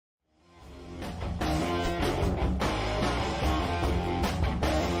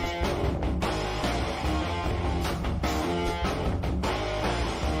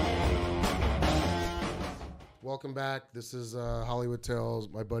welcome back. This is Hollywood Tales.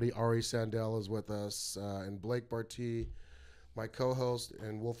 My buddy Ari Sandel is with us, and Blake Barty, my co-host,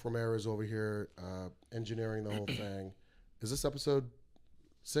 and Wolf Romero is over here engineering the whole thing. Is this episode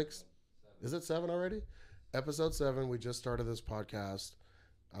 6? Is it 7 already? Episode 7. We just started this podcast.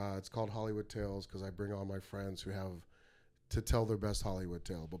 It's called Hollywood Tales because I bring on my friends who have to tell their best Hollywood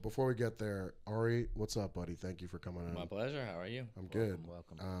tale. But before we get there, Ari, what's up, buddy? Thank you for coming in. My pleasure. How are you? I'm good.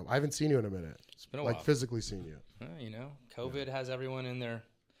 Welcome. I haven't seen you in a minute. It's been a while. Like physically seen you. COVID has everyone in their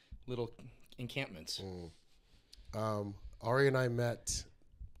little encampments. Ari and I met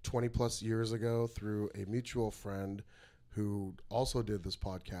 20 plus years ago through a mutual friend who also did this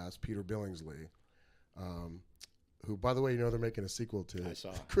podcast, Peter Billingsley, who, by the way, they're making a sequel to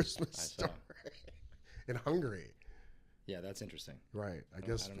Christmas Story in Hungary. Yeah, that's interesting. Right. I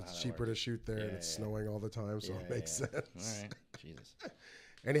guess it's cheaper to shoot there, and it's snowing all the time, so it makes sense. All right. Jesus.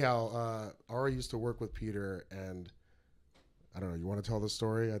 Anyhow, Ari used to work with Peter, and I don't know. You want to tell the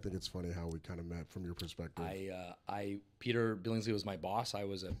story? I think it's funny how we kind of met from your perspective. Peter Billingsley was my boss. I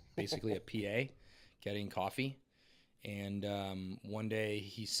was basically a PA getting coffee. And one day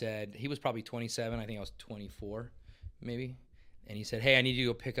he said, he was probably 27. I think I was 24, maybe. And he said, hey, I need you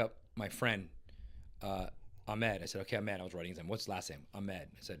to go pick up my friend, Ahmed. I said, okay, Ahmed. I was writing his name. What's his last name? Ahmed.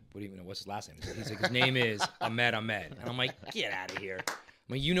 I said, what do you know? What's his last name? He's like, his name is Ahmed. And I'm like, get out of here.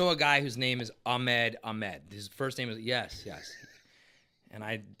 I'm like, you know a guy whose name is Ahmed. His first name is, yes. And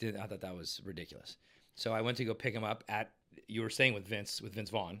I thought that was ridiculous. So I went to go pick him up you were staying with Vince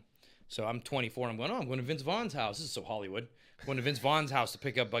Vaughn. So I'm 24 and I'm going to Vince Vaughn's house. This is so Hollywood. I'm going to Vince Vaughn's house to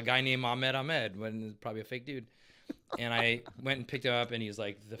pick up a guy named Ahmed, when it's probably a fake dude. And I went and picked him up, and he's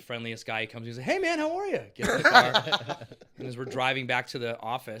like the friendliest guy. He comes, he's like, hey, man, how are you? Get in the car. And as we're driving back to the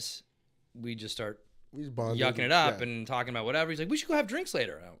office, we just start yucking it up and talking about whatever. He's like, we should go have drinks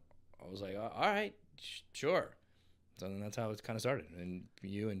later. I was like, all right, sure. So then that's how it kind of started. And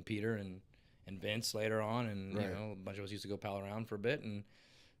you and Peter and Vince later on, and a bunch of us used to go pal around for a bit. And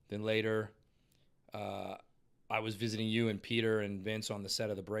then later, I was visiting you and Peter and Vince on the set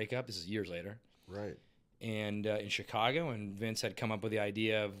of The Breakup. This is years later. Right. And in Chicago, and Vince had come up with the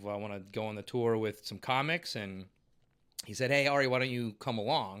idea of, I want to go on the tour with some comics, and he said, hey, Ari, why don't you come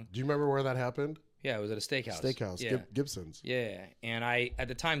along? Do you remember where that happened? Yeah, it was at a steakhouse. Yeah. Gibson's. Yeah, and I, at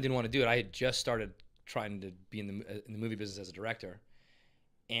the time, didn't want to do it. I had just started trying to be in the movie business as a director,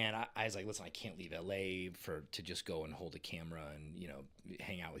 and I was like, listen, I can't leave LA to just go and hold a camera and,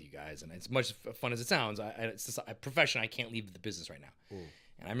 hang out with you guys. And as much fun as it sounds, it's just a profession. I can't leave the business right now.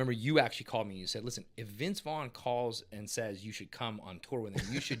 And I remember you actually called me and you said, listen, if Vince Vaughn calls and says you should come on tour with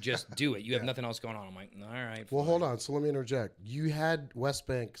him, you should just do it. You have nothing else going on. I'm like, all right. Well, hold on. So let me interject. You had West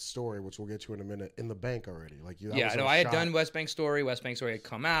Bank Story, which we'll get to in a minute, in the bank already. I had done West Bank Story. West Bank Story had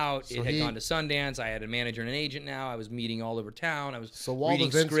come out. So it had gone to Sundance. I had a manager and an agent now. I was meeting all over town. I was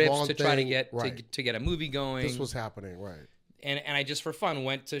reading scripts to try to get to get a movie going. This was happening, right. And I just, for fun,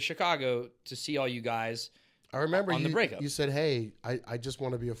 went to Chicago to see all you guys. I remember on The Breakup. You said, hey, I just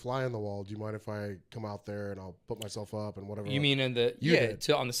want to be a fly on the wall. Do you mind if I come out there and I'll put myself up and whatever? You mean on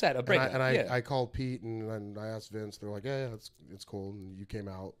the set of Breakup? I called Pete and I asked Vince. They're like, yeah, it's cool. And you came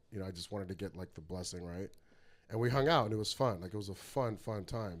out. I just wanted to get the blessing, right? And we hung out and it was fun. It was a fun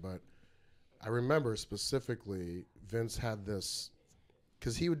time. But I remember specifically Vince had this,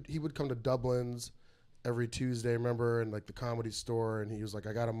 because he would come to Dublin's every Tuesday, remember, in the Comedy Store, and he was like,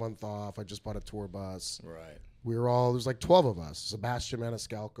 I got a month off. I just bought a tour bus. Right. There was 12 of us. Sebastian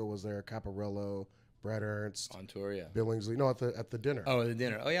Maniscalco was there, Caparello, Brett Ernst. On tour, yeah. Billingsley. No, at the dinner. Oh, the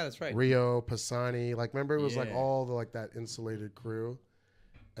dinner. Oh, yeah, that's right. Rio, Pisani. Remember, it was all the that insulated crew.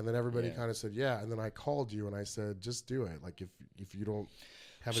 And then everybody kind of said, yeah. And then I called you and I said, just do it. If you don't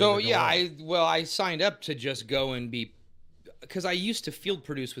have anything going on. I signed up to just go and be, because I used to field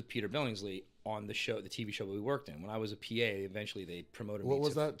produce with Peter Billingsley on the TV show we worked in. When I was a PA, eventually they promoted me. What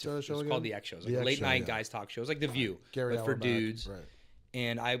was that show It was again? called The X Shows. Late night guys talk shows, like The View, but for dudes. Right.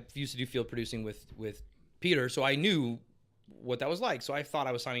 And I used to do field producing with Peter, so I knew what that was like. So I thought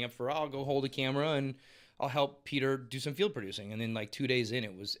I was signing up I'll go hold a camera and I'll help Peter do some field producing. And then 2 days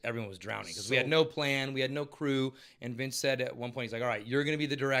in, everyone was drowning because we had no plan, we had no crew. And Vince said at one point, he's like, all right, you're going to be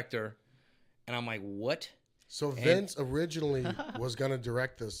the director. And I'm like, what? So Vince originally was going to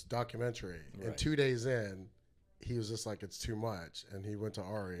direct this documentary. Right. And 2 days in, he was just like, it's too much. And he went to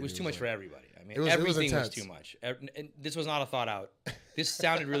Ari. It was too much for everybody. I mean, everything was too much. And this was not a thought out. This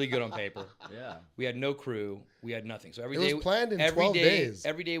sounded really good on paper. Yeah. We had no crew. We had nothing. So it was planned in 12 days.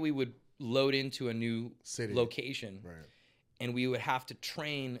 Every day we would load into a new location. Right. and we would have to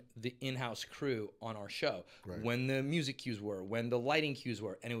train the in-house crew on our show when the music cues were, when the lighting cues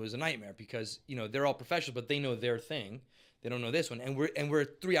were, and it was a nightmare because they're all professionals, but they know their thing. They don't know this one, and we're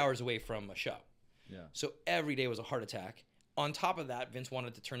 3 hours away from a show. Yeah. So every day was a heart attack. On top of that, Vince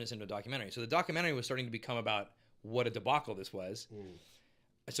wanted to turn this into a documentary. So the documentary was starting to become about what a debacle this was.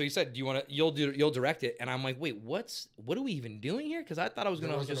 So he said, you'll direct it. And I'm like, wait, what are we even doing here? Because I thought I was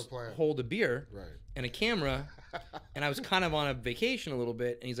going to just hold a beer and a camera. And I was kind of on a vacation a little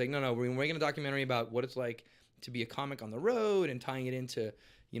bit. And he's like, no, we're making a documentary about what it's like to be a comic on the road and tying it into,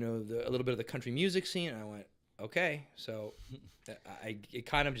 a little bit of the country music scene. And I went, okay. So it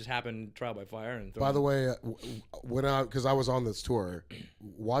kind of just happened trial by fire. And by the way, because I was on this tour,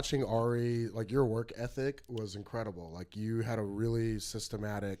 watching Ari, like your work ethic was incredible. Like you had a really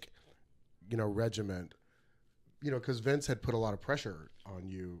systematic, regiment, because Vince had put a lot of pressure on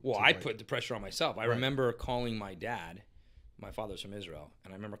you. Well, I put the pressure on myself. I remember calling my dad. My father's from Israel,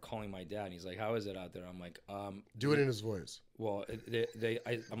 and I remember calling my dad, and he's like, "How is it out there?" I'm like, "Do it in his voice." Well,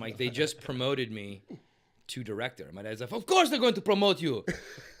 I'm like, they just promoted me to director. My dad's like, of course they're going to promote you.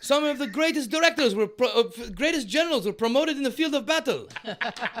 Some of the greatest directors greatest generals were promoted in the field of battle.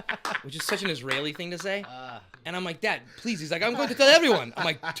 Which is such an Israeli thing to say. And I'm like, Dad, please. He's like, I'm going to tell everyone. I'm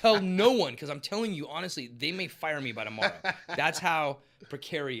like, tell no one, because I'm telling you, honestly, they may fire me by tomorrow. That's how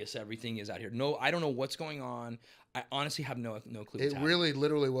precarious everything is out here. No, I don't know what's going on. I honestly have no clue. It really,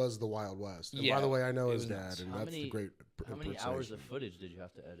 literally was the Wild West. And by the way, I know his dad, and that's the great. How many hours of footage did you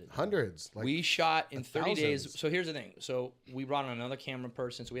have to edit? Hundreds. We shot in 30 days. So here's the thing. So we brought on another camera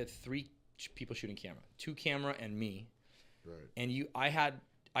person. So we had 3 people shooting camera, 2 camera and me. Right. And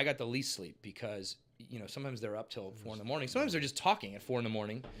I got the least sleep because sometimes they're up till 4 a.m. Sometimes they're just talking at 4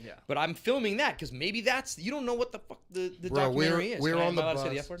 a.m. Yeah. But I'm filming that because maybe you don't know what the fuck the documentary is. We're on the bus. Say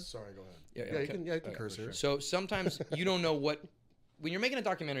the F word? Sorry, go ahead. Yeah, you can curse here. So sometimes you don't know what. When you're making a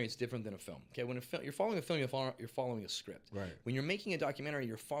documentary, it's different than a film. Okay, when you're following a film, you're following a script. Right. When you're making a documentary,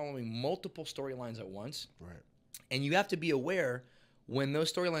 you're following multiple storylines at once. Right. And you have to be aware when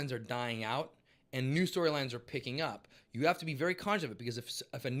those storylines are dying out and new storylines are picking up. You have to be very conscious of it because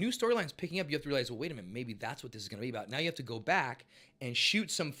if a new storyline is picking up, you have to realize, well, wait a minute, maybe that's what this is going to be about. Now you have to go back and shoot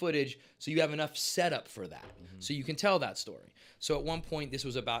some footage so you have enough setup for that, so you can tell that story. So at one point, this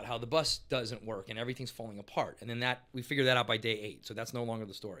was about how the bus doesn't work and everything's falling apart. And then we figured that out by day 8, so that's no longer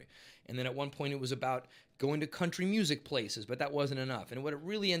the story. And then at one point, it was about going to country music places, but that wasn't enough. And what it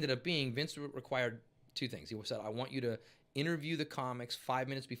really ended up being, Vince required 2 things. He said, I want you to interview the comics 5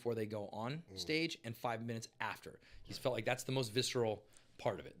 minutes before they go on stage and 5 minutes after. He felt like that's the most visceral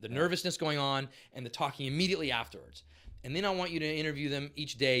part of it. The nervousness going on and the talking immediately afterwards. And then I want you to interview them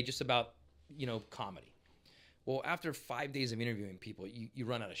each day just about, comedy. Well, after 5 days of interviewing people, you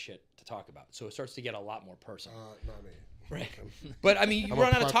run out of shit to talk about. So it starts to get a lot more personal. Not me. Right. But I mean, you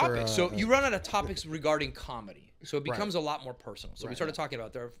run out of topics. So you run out of topics regarding comedy. So it becomes a lot more personal. So we started talking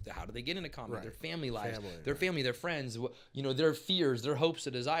about how do they get into comedy, their family lives, their family, their friends, their fears, their hopes,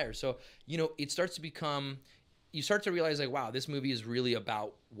 their desires. So, it starts to become, you start to realize like, wow, this movie is really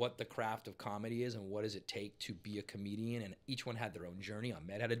about what the craft of comedy is and what does it take to be a comedian. And each one had their own journey.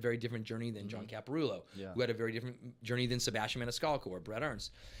 Ahmed had a very different journey than John Caparulo, who had a very different journey than Sebastian Maniscalco or Brett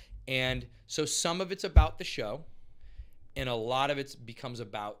Ernst. And so some of it's about the show, and a lot of it becomes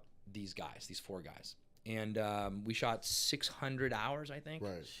about these guys, these 4 guys. And we shot 600 hours, I think,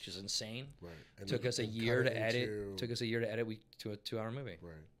 which is insane. Right. And took us a year to edit. Took us a year to edit to a 2-hour movie.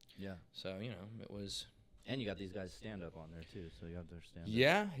 Right. Yeah. So, it was... And you got these guys stand up on there too, so you have their stand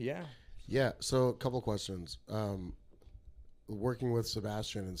up. Yeah. So a couple questions. Working with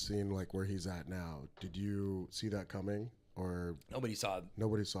Sebastian and seeing like where he's at now, did you see that coming, or nobody saw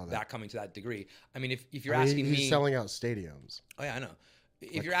that coming to that degree? I mean, if you're asking me, he's selling out stadiums. Oh yeah, I know.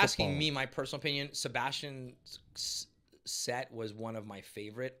 If you're asking me, my personal opinion, Sebastian's set was one of my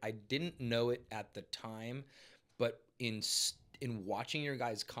favorite. I didn't know it at the time, but in watching your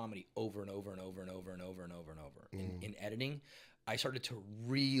guys' comedy over and over and over and over and over and over and over in editing, I started to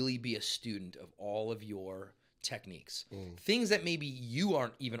really be a student of all of your techniques. Things that maybe you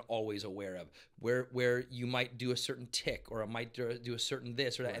aren't even always aware of, where you might do a certain tick or might do a certain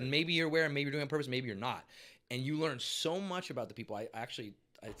this or that, and maybe you're aware and maybe you're doing it on purpose, maybe you're not. And you learn so much about the people. I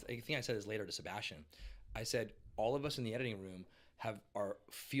think I said this later to Sebastian. I said, all of us in the editing room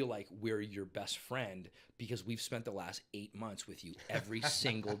feel like we're your best friend because we've spent the last 8 months with you every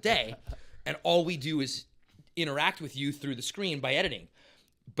single day, and all we do is interact with you through the screen by editing.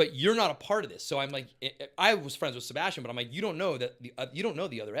 but you're not a part of this. So I'm like, I was friends with Sebastian, but I'm like, you don't know that you don't know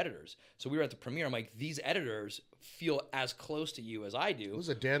the other editors. So we were at the premiere. I'm like, these editors feel as close to you as I do. What was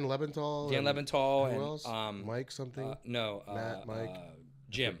it Dan Leventhal? Dan Leventhal who and else? Mike something? No, Matt, Mike,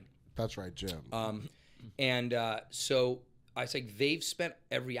 Jim. That's right, Jim. And so I was like, they've spent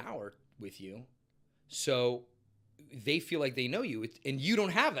every hour with you, so they feel like they know you, and you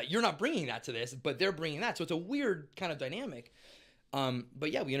don't have that. You're not bringing that to this, but they're bringing that. So it's a weird kind of dynamic.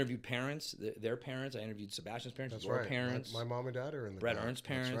 But yeah, we interviewed parents, their parents. I interviewed Sebastian's parents, That's your right. parents. My mom and dad are in the Brett back. Ernst's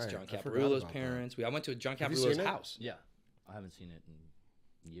parents, That's John right. I forgot Caparulo's about parents. I went to John Have you Caparulo's seen it? house. Yeah, I haven't seen it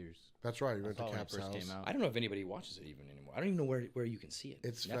in years. That's right. You went to saw it when it Cap's first house. came out. I don't know if anybody watches it even anymore. I don't even know where you can see it.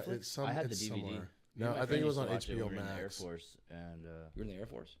 It's Netflix. I had the it's DVD. somewhere. Me No, and my I think friend it was used on to watch it HBO when we were in the Air Max. Force, and You were in the Air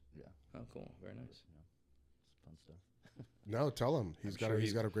Force? yeah, Oh, cool. Very nice. it's fun stuff. No, tell him. He's got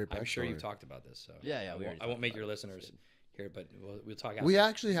a great backstory. I'm sure you've talked about this. So Yeah, I won't make your listeners hear it, but we'll talk after. We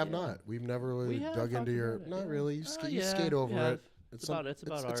actually have not. We've never really We have dug into talked your. about it, Not yeah. really. You, you Yeah, skate over yeah. it. It's about it's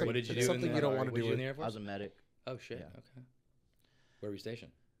Ari. What did you it's do? something in you don't the, want to what did do. you do in the It. Air I Force? was a medic. Oh shit. Yeah. Okay. Where were you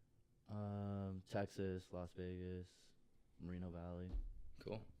stationed? Texas, Las Vegas, Moreno Valley.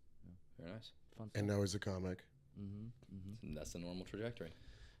 Cool. Very nice. Fun stuff. And now he's a comic. And that's the normal trajectory.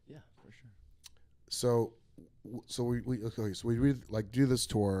 Yeah, for sure. So we like do this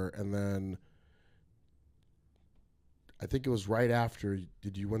tour, and then I think it was right after.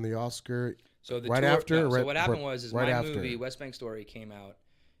 Did you win the Oscar? So the Right tour, after, no, or so right- what happened was right my after? movie West Bank Story came out.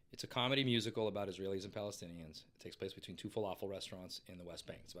 It's a comedy musical about Israelis and Palestinians. It takes place between two falafel restaurants in the West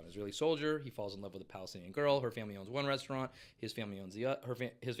Bank. It's about an Israeli soldier. He falls in love with a Palestinian girl. Her family owns one restaurant. His family owns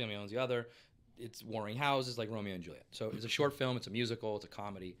his family owns the other. It's warring houses like Romeo and Juliet. So it's a short film. It's a musical. It's a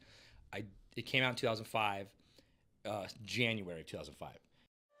comedy. It came out in 2005, January of 2005.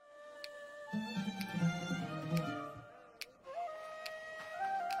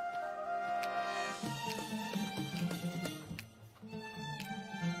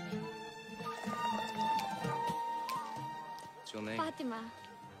 What's your name? Fatima.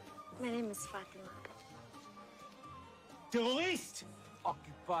 My name is Fatima. Terrorist!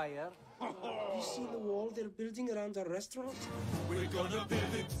 Occupier. You see the wall they're building around our restaurant? We're gonna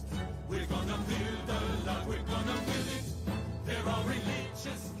build it. We're gonna build a lot. We're gonna build it. There are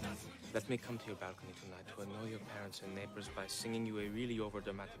religious. Let me come to your balcony tonight to annoy your parents and neighbors by singing you a really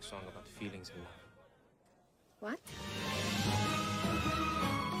overdramatic song about feelings and love. What?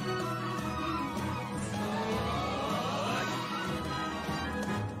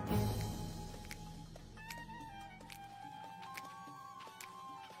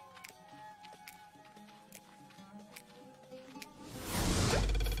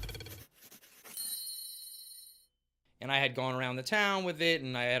 And I had gone around the town with it,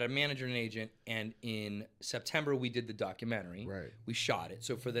 and I had a manager and agent. And in September, we did the documentary. Right. We shot it.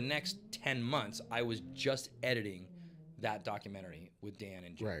 So for the next 10 months, I was just editing that documentary with Dan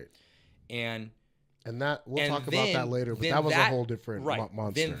and Jim. Right. And that we'll and talk about that then- later. But then that was a whole different right.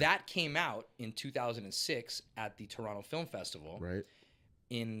 monster. Then that came out in 2006 at the Toronto Film Festival right.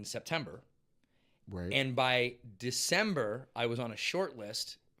 in September. Right. And by December, I was on a short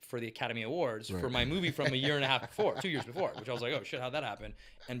list for the Academy Awards for my movie from a year and a half before, 2 years before, which I was like, oh shit, how'd that happen?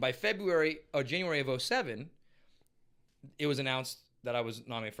 And by January of 2007, it was announced that I was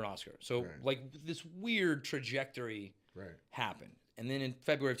nominated for an Oscar. So like this weird trajectory happened. And then in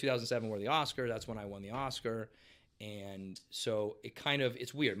February of 2007, where the Oscar, that's when I won the Oscar. And so it kind of,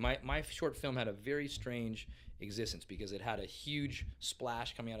 it's weird. My short film had a very strange existence because it had a huge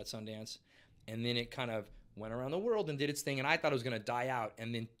splash coming out at Sundance. And then it kind of went around the world and did its thing, and I thought it was going to die out.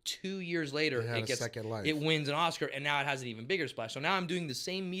 And then 2 years later, It had a second life. it wins an Oscar, and now it has an even bigger splash. So now I'm doing the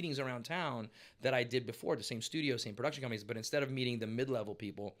same meetings around town that I did before, the same studio, same production companies, but instead of meeting the mid-level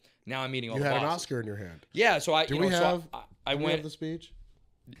people, now I'm meeting all You the had an bosses. Oscar in your hand. Yeah, so I Do you we know, have? so I do we went have the speech?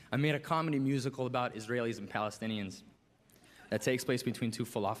 I made a comedy musical about Israelis and Palestinians that takes place between two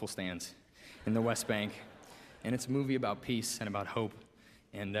falafel stands in the West Bank. And it's a movie about peace and about hope.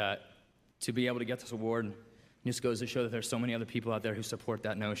 And to be able to get this award just goes to show that there's so many other people out there who support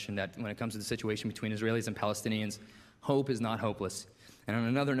that notion that when it comes to the situation between Israelis and Palestinians, hope is not hopeless. And on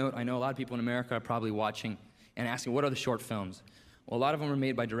another note, I know a lot of people in America are probably watching and asking, what are the short films? Well, a lot of them are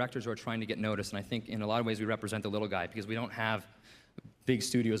made by directors who are trying to get noticed. And I think in a lot of ways we represent the little guy because we don't have big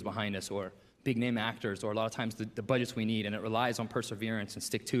studios behind us or big name actors or a lot of times the budgets we need. And it relies on perseverance and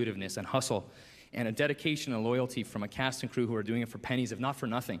stick-to-itiveness and hustle and a dedication and loyalty from a cast and crew who are doing it for pennies, if not for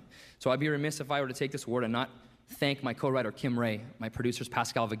nothing. So I'd be remiss if I were to take this award and not thank my co-writer Kim Ray, my producers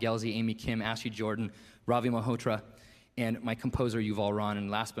Pascal Vigelzi, Amy Kim, Ashley Jordan, Ravi Malhotra, and my composer Yuval Ron, and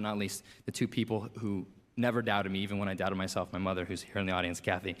last but not least, the two people who never doubted me, even when I doubted myself. My mother, who's here in the audience,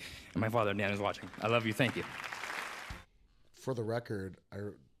 Kathy, and my father, Dan, who's watching. I love you. Thank you. For the record,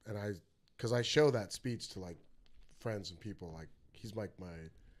 because I show that speech to like friends and people, like he's like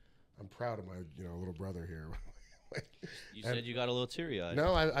I'm proud of my little brother here. You said you got a little teary-eyed.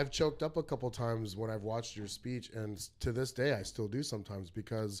 No, I've choked up a couple times when I've watched your speech, and to this day I still do sometimes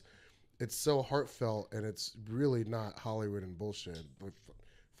because it's so heartfelt and it's really not Hollywood and bullshit. But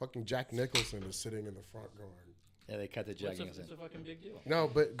fucking Jack Nicholson is sitting in the front going. Yeah, they cut the Jack Nicholson. It's a fucking big deal. No,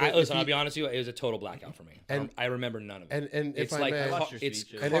 but Listen, I'll be honest with you, it was a total blackout for me. And I remember none of it. And it's if like I may, it's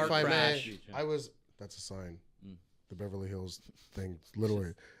and car if I crash. may, that's a sign. The Beverly Hills thing,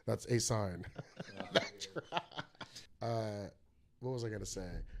 literally, that's a sign. What was I gonna say?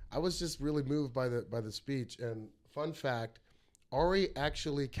 I was just really moved by the speech. And fun fact, Ari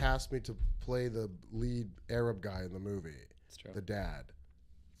actually cast me to play the lead Arab guy in the movie, the dad.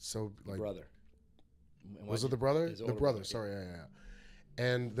 So like brother. Was it the brother? His The older brother. brother, Sorry, yeah.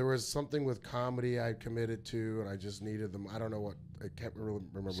 And there was something with comedy I committed to, and I just needed them. I don't know what. I can't really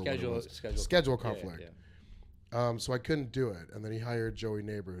remember what it was. Schedule conflict. Yeah. So I couldn't do it, and then he hired Joey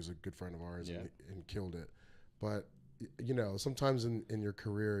Neighbor, who's a good friend of ours, and killed it. But sometimes in your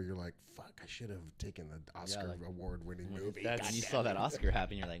career, you're like, "Fuck, I should have taken the Oscar award-winning movie." When you saw that Oscar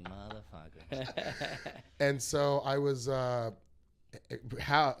happen, you're like, "Motherfucker!" And so I was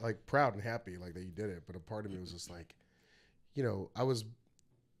proud and happy that you did it, but a part of me was just like, I was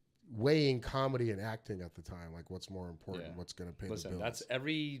weighing comedy and acting at the time, like what's more important, what's going to pay the bills. That's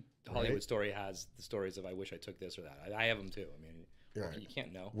every Hollywood story has the stories of I wish I took this or that. I have them too. I mean, you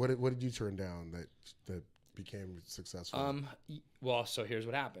can't know. What did you turn down that became successful? Well, so here's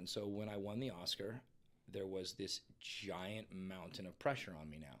what happened. So when I won the Oscar, there was this giant mountain of pressure on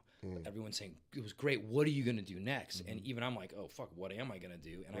me now. Everyone's saying, it was great. What are you going to do next? And even I'm like, oh, fuck, what am I going to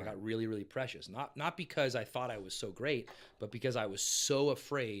do? And I got really, really precious. Not because I thought I was so great, but because I was so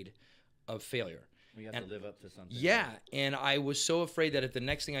afraid of failure. You have to live up to something. Yeah, and I was so afraid that if the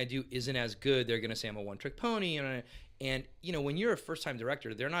next thing I do isn't as good, they're going to say I'm a one-trick pony. And when you're a first-time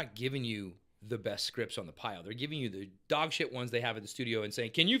director, they're not giving you the best scripts on the pile. They're giving you the dog shit ones they have at the studio and saying,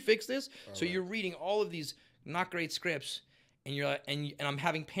 can you fix this? So you're reading all of these not great scripts, and you're like, and I'm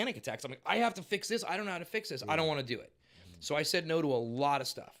having panic attacks. I'm like, I have to fix this. I don't know how to fix this. I don't want to do it. So I said no to a lot of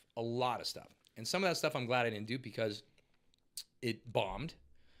stuff. And some of that stuff I'm glad I didn't do because it bombed.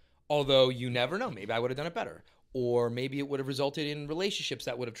 Although you never know. Maybe I would have done it better. Or maybe it would have resulted in relationships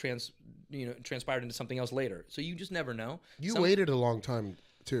that would have transpired into something else later. So you just never know. You waited a long time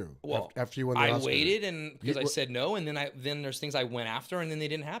too. Well, after you won the Oscar. I waited, and because I said no, and then there's things I went after, and then they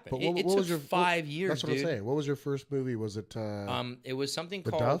didn't happen. But it took 5 years. That's what I'm saying. What was your first movie? Was it? It was something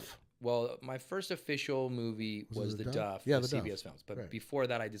The called. Duff? Well, my first official movie was The Duff. Yeah, with The CBS Duff. Films. But Right. before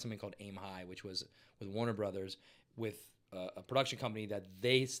that, I did something called Aim High, which was with Warner Brothers, with a production company that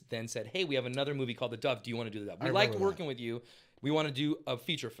they then said, "Hey, we have another movie called The Duff. Do you want to do that? We liked working with you. We want to do a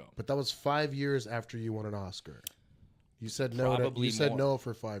feature film." But that was 5 years after you won an Oscar. You said no. Probably You said more. no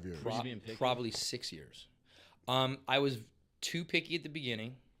for 5 years. Were you being picky? Probably 6 years. I was too picky at the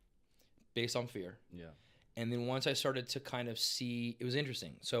beginning, based on fear. Yeah. And then once I started to kind of see, it was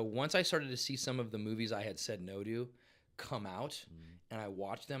interesting. So once I started to see some of the movies I had said no to come out, and I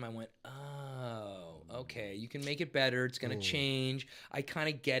watched them, I went, oh, okay, you can make it better. It's going to change. I kind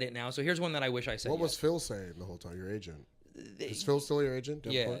of get it now. So here's one that I wish I said What was yes. Phil saying the whole time? Your agent? Is Phil still your agent?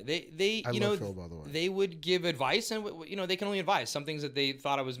 Yeah, they I love Phil, by the way. They would give advice, and they can only advise. Some things that they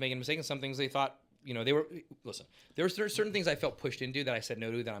thought I was making a mistake, and some things they thought, they were. Listen, there were certain things I felt pushed into that I said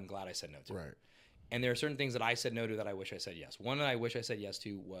no to that I'm glad I said no to. Right. And there are certain things that I said no to that I wish I said yes. One that I wish I said yes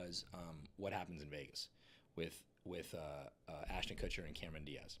to was What Happens in Vegas with Ashton Kutcher and Cameron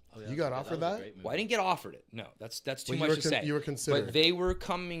Diaz. Oh, yeah. You got offered that? Well, I didn't get offered it. No, that's too Well, much to say. You were considered. But they were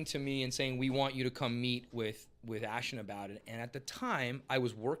coming to me and saying, we want you to come meet with Ashton about it. And at the time, I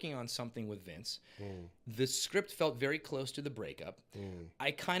was working on something with Vince. The script felt very close to the breakup.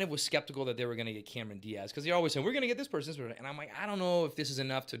 I kind of was skeptical that they were going to get Cameron Diaz because they're always saying, we're going to get this person. And I'm like, I don't know if this is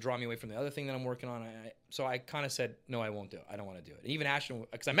enough to draw me away from the other thing that I'm working on. So I kind of said, no, I won't do it. I don't want to do it. And even Ashton,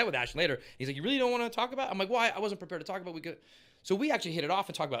 because I met with Ashton later, he's like, you really don't want to talk about it? I'm like, well, I wasn't prepared to talk about it. So we actually hit it off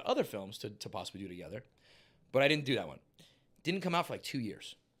and talked about other films to possibly do together. But I didn't do that one. Didn't come out for like 2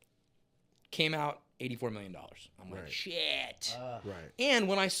 years. Came out $84 million. I'm like, shit. Right. And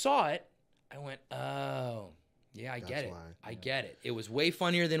when I saw it, I went, oh, yeah, I get it. I get it. It was way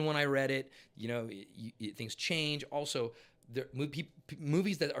funnier than when I read it. Things change. Also,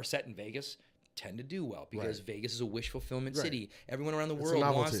 movies that are set in Vegas tend to do well because Vegas is a wish fulfillment city. Everyone around the world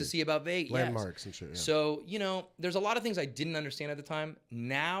wants to see about Vegas. Landmarks and shit. Yeah. So, there's a lot of things I didn't understand at the time.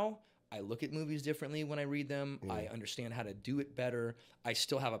 Now, I look at movies differently when I read them. I understand how to do it better. I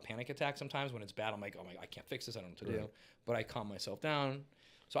still have a panic attack sometimes when it's bad. I'm like, oh my, I can't fix this. I don't know what to do. But I calm myself down.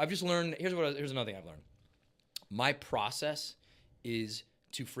 So I've just learned. Here's another thing I've learned. My process is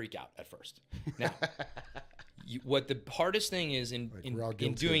to freak out at first. Now, what the hardest thing is in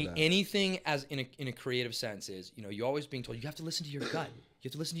doing anything as in a creative sense is, you're always being told you have to listen to your gut. You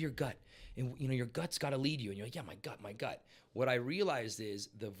have to listen to your gut. And your gut's got to lead you. And you're like, yeah, my gut. What I realized is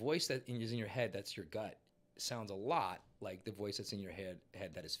the voice that is in your head, that's your gut, sounds a lot like the voice that's in your head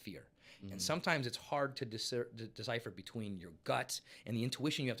that is fear. And sometimes it's hard to decipher between your gut and the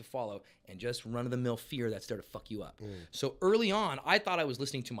intuition you have to follow and just run-of-the-mill fear that's there to fuck you up. So early on, I thought I was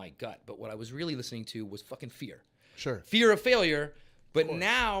listening to my gut, but what I was really listening to was fucking fear. Sure. Fear of failure. But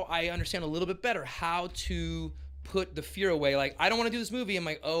now I understand a little bit better how to put the fear away. Like, I don't want to do this movie. I'm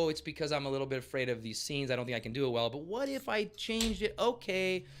like, oh, it's because I'm a little bit afraid of these scenes. I don't think I can do it well. But what if I changed it?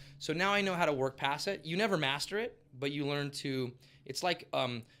 Okay. So now I know how to work past it. You never master it, but you learn to, it's like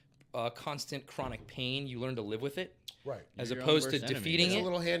constant chronic pain. You learn to live with it. Right. As opposed to defeating it. It's a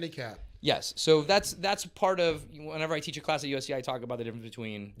little handicap. Yes. So that's part of, whenever I teach a class at USC, I talk about the difference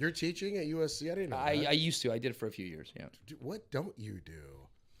between. You're teaching at USC? I didn't know that. I used to. I did it for a few years. Yeah. What don't you do?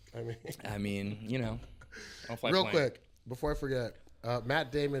 I mean, I'll fly real plane. quick, before I forget,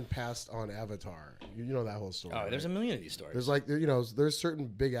 Matt Damon passed on Avatar. You know that whole story. Oh, there's a million of these stories. There's there's certain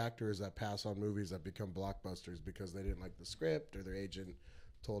big actors that pass on movies that become blockbusters because they didn't like the script or their agent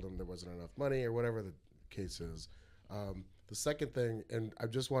told them there wasn't enough money or whatever the case is. The second thing, and I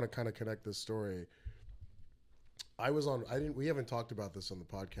just want to kind of connect this story. We haven't talked about this on the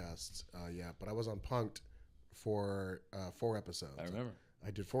podcasts yet, but I was on Punk'd for 4 episodes. I remember. I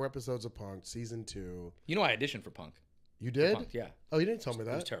did 4 episodes of Punk'd, season 2. I auditioned for Punk. You did? Punk'd, yeah. Oh, you didn't tell me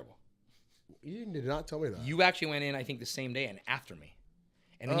that? It was terrible. You did not tell me that. You actually went in, I think, the same day and after me.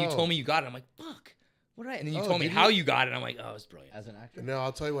 And then you told me you got it. I'm like, fuck. What did I? And then you told me how you got it. I'm like, oh, it's brilliant. As an actor? No,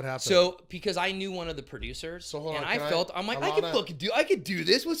 I'll tell you what happened. So, because I knew one of the producers, so hold on, I'm like, I could do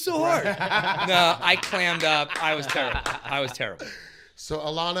this. What's so hard? No, I clammed up. I was terrible. So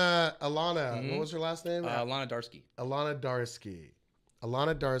Alana, what was her last name? Alana Darsky.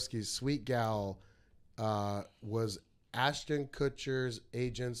 Alana Darsky, sweet gal, was Ashton Kutcher's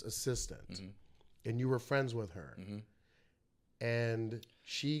agent's assistant, and you were friends with her. And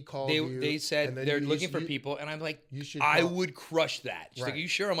she called you. They said they're looking for people, and I'm like, I would crush that. She's like, are you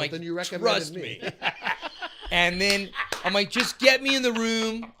sure? I'm like, then you trust me. And then I'm like, just get me in the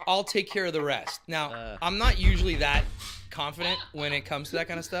room. I'll take care of the rest. Now, I'm not usually that confident when it comes to that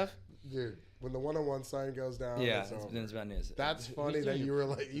kind of stuff. Dude, when the one-on-one sign goes down, it's about news. That's funny that you were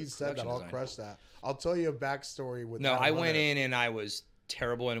like, you said that. I'll crush that. I'll tell you a backstory with. No, I went in and I was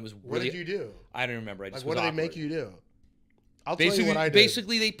terrible, and it was. What did you do? I don't remember. I just what was did awkward. they make you do? I'll tell you what I did.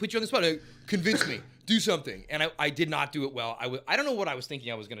 Basically, they put you on the spot. Convince me. Do something. And I did not do it well. I don't know what I was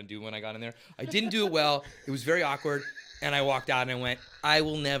thinking I was going to do when I got in there. I didn't do it well. It was very awkward. And I walked out and I went, I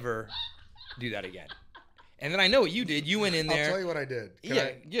will never do that again. And then I know what you did. You went in there. I'll tell you what I did.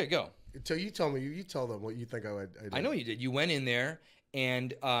 Yeah, go. So you tell me. You tell them what you think I did. I know what you did. You went in there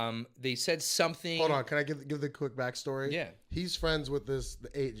and they said something. Hold on. Can I give the quick backstory? Yeah. He's friends with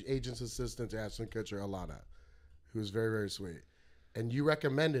the agent's assistant to Ashton Kutcher, Alana, who's very, very sweet. And you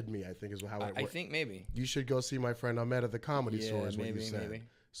recommended me, I think, is how it worked. I think maybe. You should go see my friend Ahmed at the Comedy Store, is what you said. Maybe.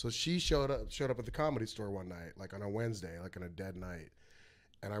 So she showed up at the Comedy Store one night, like on a Wednesday, like on a dead night.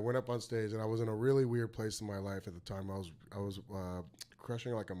 And I went up on stage, and I was in a really weird place in my life at the time. I was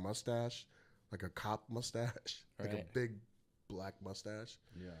crushing like a mustache, like a cop mustache, like a big black mustache.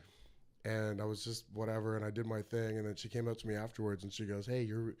 Yeah. And I was just whatever, and I did my thing. And then she came up to me afterwards, and she goes, "Hey,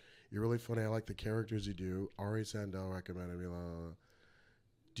 you're really funny. I like the characters you do. Ari Sandel recommended me.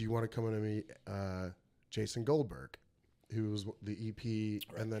 Do you want to come in and meet Jason Goldberg, who was the EP,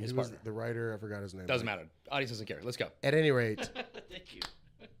 and then who was the writer? I forgot his name. Doesn't matter. Audience doesn't care. Let's go. At any rate, thank you.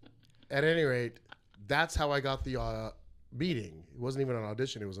 At any rate, that's how I got the meeting. It wasn't even an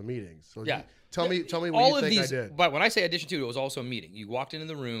audition; it was a meeting. So yeah, tell me what all you think these, I did. But when I say audition too, it was also a meeting. You walked into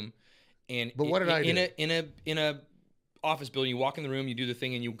the room. But what did I do? In a office building, you walk in the room, you do the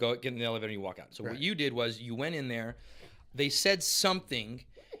thing, and you get in the elevator and you walk out. So what you did was you went in there. They said something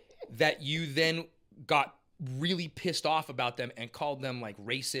that you then got really pissed off about them and called them like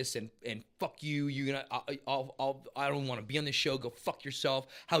racist and fuck you. I don't want to be on this show. Go fuck yourself.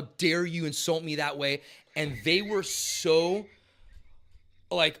 How dare you insult me that way? And they were so.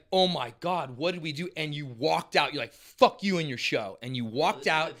 Like, oh my God, what did we do? And you walked out. You're like, fuck you and your show. And you walked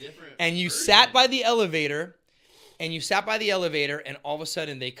out and you sat by the elevator And you sat by the elevator, and all of a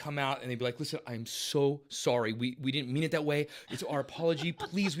sudden they come out and they'd be like, listen, I'm so sorry. We didn't mean it that way. It's our apology.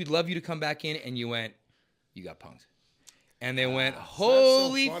 Please, we'd love you to come back in. And you went, you got punked. And they went,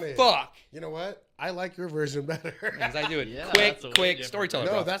 holy fuck. You know what? I like your version better. Because I do it that's a way quick different. storyteller.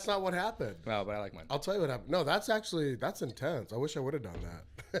 No, bro. that's not what happened. Well, but I like mine. I'll tell you what happened. No, that's intense. I wish I would have done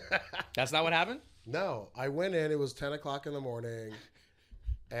that. That's not what happened? No, I went in. It was 10 o'clock in the morning,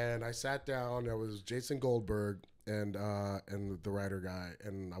 and I sat down. There was Jason Goldberg and the writer guy,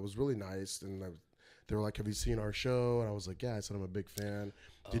 and I was really nice. And they were like, "Have you seen our show?" And I was like, "Yeah." I said, "I'm a big fan."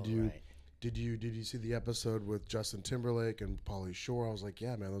 Did you see the episode with Justin Timberlake and Pauly Shore? I was like,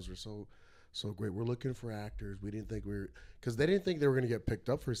 "Yeah, man, those were so great. We're looking for actors. We didn't think because they didn't think they were going to get picked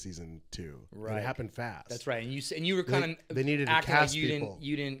up for season 2. Right, and it happened fast. That's right. And you were kind of they needed to acting cast like people.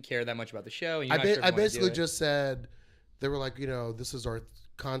 You didn't care that much about the show. And I basically just said, they were like, this is our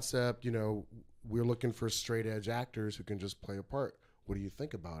concept. We're looking for straight edge actors who can just play a part. What do you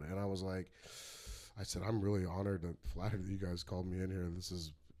think about it? And I said, I'm really honored and flattered that you guys called me in here.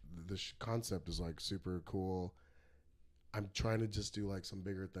 This concept is like super cool. I'm trying to just do like some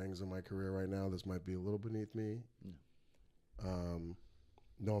bigger things in my career right now. This might be a little beneath me.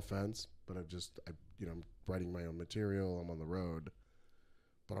 No offense, but I'm writing my own material. I'm on the road,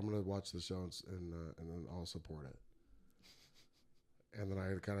 but I'm gonna watch the show and then I'll support it. And then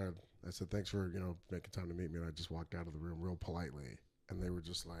I said, thanks for making time to meet me. And I just walked out of the room real politely, and they were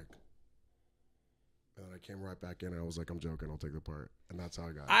just like. And then I came right back in, and I was like, I'm joking. I'll take the part. And that's how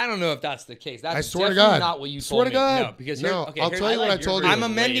I got it. I don't know if that's the case. That's I swear to definitely God. not what you Swear told to me. God. No, because I'll tell you what I told you. I'm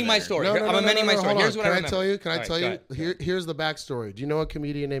amending my story. I'm amending my story. Hold on. Here's what I remember. Can I tell you? Go ahead. Here's the backstory. Do you know a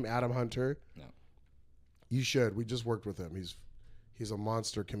comedian named Adam Hunter? No. You should. We just worked with him. He's a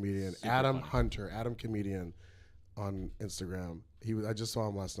monster comedian. Adam Hunter, Adam Comedian on Instagram. I just saw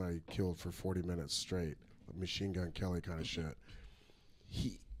him last night. He killed for 40 minutes straight. Machine Gun Kelly kind of shit.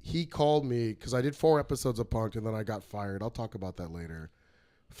 He called me because I did 4 episodes of Punk'd and then I got fired. I'll talk about that later.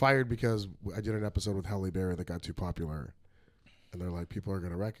 Fired because I did an episode with Halle Berry that got too popular. And they're like, people are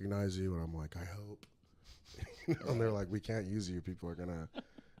going to recognize you. And I'm like, I hope. And they're like, we can't use you.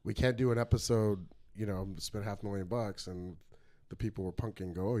 We can't do an episode, spend $500,000 and the people were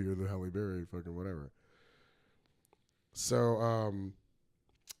punking go, oh, you're the Halle Berry, fucking whatever. So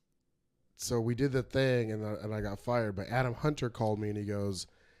we did the thing and I got fired. But Adam Hunter called me and he goes,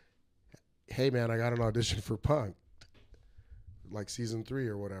 hey man, I got an audition for Punk, like season 3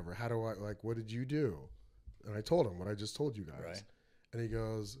 or whatever. How do I, what did you do? And I told him what I just told you guys. Right. And he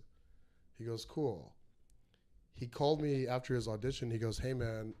goes, cool. He called me after his audition. He goes, hey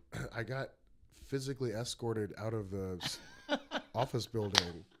man, I got physically escorted out of the office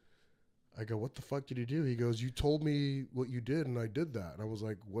building. I go, what the fuck did you do? He goes, you told me what you did and I did that. And I was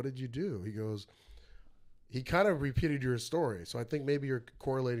like, what did you do? He goes, he kind of repeated your story. So I think maybe you're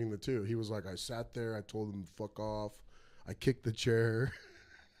correlating the two. He was like, I sat there. I told him to fuck off. I kicked the chair.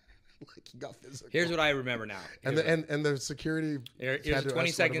 He got physical. Here's what I remember now. And the security. Here's a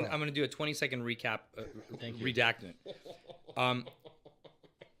 20 second. I'm going to do a 20-second recap. Redacting it.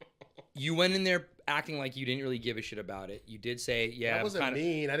 You went in there acting like you didn't really give a shit about it. You did say, yeah. That wasn't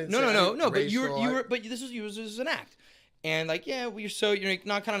mean. I didn't. No. But you were. But this was an act. And like, yeah, well, you're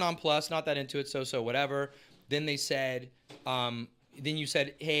not kind of nonplussed, not that into it, so whatever. Then they said, then you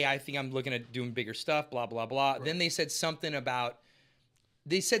said, hey, I think I'm looking at doing bigger stuff, blah blah blah. Right. Then they said something about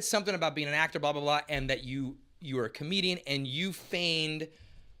being an actor, blah blah blah, and that you were a comedian, and you feigned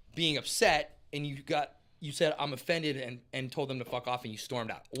being upset, and you said I'm offended, and told them to fuck off, and you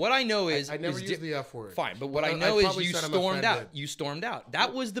stormed out. What I know is I never used the F word. Fine, but what I know is you stormed out. You stormed out.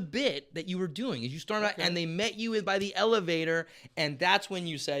 That was the bit that you were doing. Is you stormed out, and they met you by the elevator, and that's when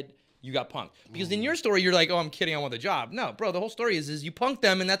you said you got punked. Because in your story, you're like, oh, I'm kidding, I want the job. No, bro, the whole story is you punked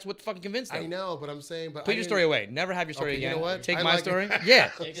them, and that's what fucking convinced them. I know, but I'm saying, put your story away. Never have your story again. You know what? Take my story.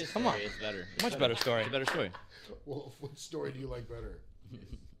 Yeah, come on. It's better. Much better story. It's a better story. Well, what story do you like better?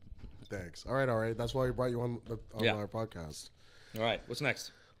 Thanks. All right. That's why we brought you on our podcast. All right. What's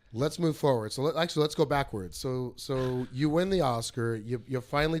next? Let's move forward. So let's go backwards. So you win the Oscar. You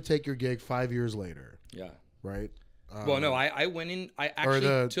finally take your gig 5 years later. Yeah. Right. Well, no. I went in. I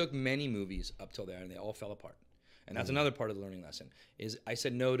actually took many movies up till there, and they all fell apart. And that's another part of the learning lesson. Is I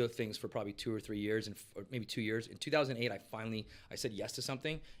said no to things for probably 2 or 3 years, or maybe 2 years. In 2008, I said yes to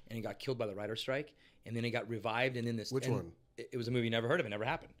something, and it got killed by the writer's strike, and then it got revived, and then this. Which one? It was a movie you never heard of. It never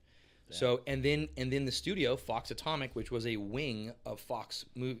happened. So and then the studio, Fox Atomic, which was a wing of Fox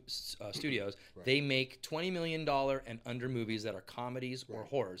Studios, they make $20 million and under movies that are comedies or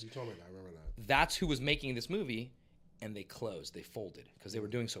horrors. You told me that. I remember that. That's who was making this movie, and they closed. They folded because they were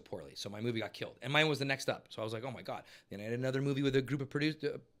doing so poorly. So my movie got killed, and mine was the next up. So I was like, oh my god. Then I had another movie with a group of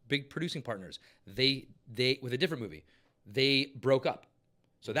big producing partners. They with a different movie, they broke up.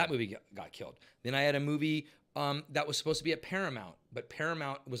 So that movie got killed. Then I had a movie that was supposed to be at Paramount, but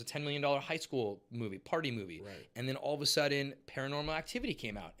Paramount was a $10 million high school movie, party movie. Right. And then all of a sudden, Paranormal Activity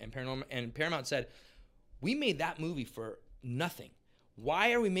came out, and Paramount said, we made that movie for nothing.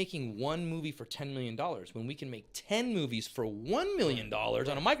 Why are we making one movie for $10 million when we can make 10 movies for $1 million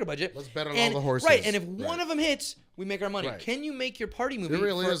on a micro budget? Let's bet on all the horses. Right, and if one of them hits, we make our money. Right. Can you make your party movie? It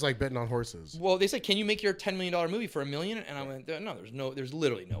really is like betting on horses. Well, they said, can you make your $10 million movie for $1 million? And I went, no, there's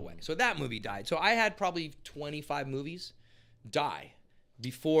literally no way. So that movie died. So I had probably 25 movies die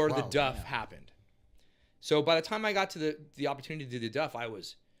before the Duff happened. So by the time I got to the opportunity to do the Duff, I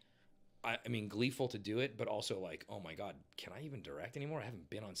was, I mean, gleeful to do it, but also like, oh my God, can I even direct anymore? I haven't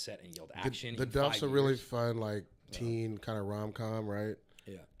been on set and yelled action. The Duff's a really fun, like teen kind of rom-com, right?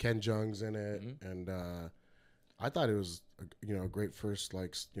 Yeah. Ken Jeong's in it, and I thought it was a great first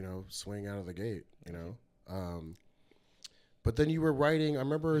swing out of the gate, but then you were writing. I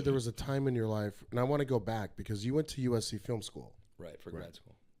remember there was a time in your life, and I want to go back because you went to USC Film School, right, for grad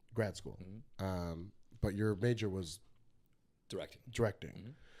school. Grad school, but your major was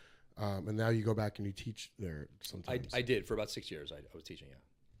directing. And now you go back and you teach there sometimes. I did for about 6 years. I was teaching, yeah.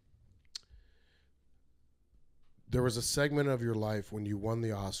 There was a segment of your life when you won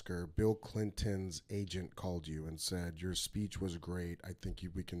the Oscar. Bill Clinton's agent called you and said your speech was great. I think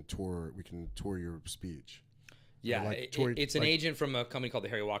we can tour your speech. Yeah, it's an agent from a company called the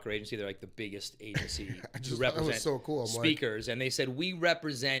Harry Walker Agency. They're like the biggest agency to represent that was so cool. speakers. And they said we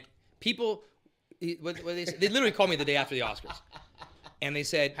represent people. What they said, they literally called me the day after the Oscars. And they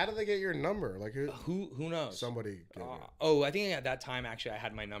said, "How did they get your number? Like who knows? Somebody." I think at that time actually I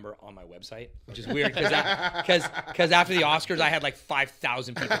had my number on my website, which is weird because after the Oscars I had like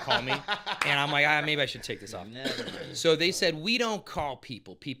 5,000 people call me, and I'm like, maybe I should take this off. So they said we don't call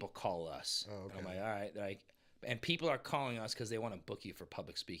people; people call us. Oh, okay. And I'm like, all right, like, and people are calling us because they want to book you for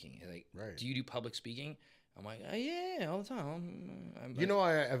public speaking. They're like, right. Do you do public speaking? I'm like, yeah, all the time.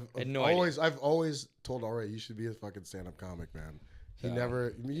 I've always told Ari you should be a fucking stand-up comic, man. He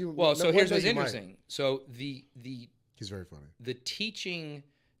never. So here's what's interesting. So he's very funny.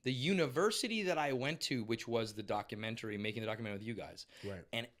 The university that I went to, which was making the documentary with you guys, right?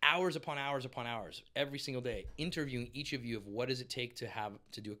 And hours upon hours upon hours, every single day, interviewing each of you of what does it take to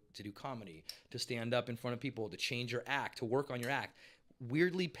do comedy, to stand up in front of people, to change your act, to work on your act.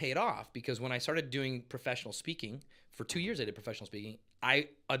 Weirdly paid off because when I started doing professional speaking, for 2 years I did professional speaking, I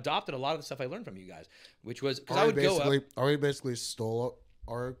adopted a lot of the stuff I learned from you guys, which was because I would go up. Ari basically stole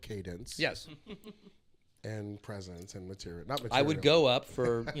our cadence. Yes. And presence and material. Not material. I would go up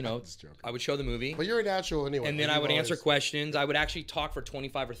for, I would show the movie. But you're a natural anyway. And then I would answer questions. I would actually talk for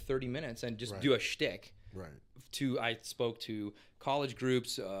 25 or 30 minutes and just do a shtick. Right. I spoke to college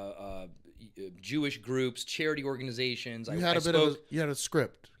groups, Jewish groups, charity organizations. You had a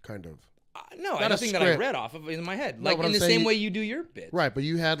script, kind of. No, nothing that I read off of in my head. Like in the same way you do your bits. Right, but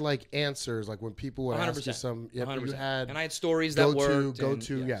you had like answers, like when people would 100%, ask you some. Yeah, 100%. You had. And I had stories that worked.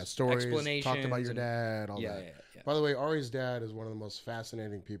 Stories. Explanations. Talked about your dad, all that. Yeah. By the way, Ari's dad is one of the most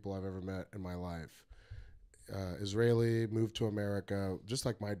fascinating people I've ever met in my life. Israeli, moved to America, just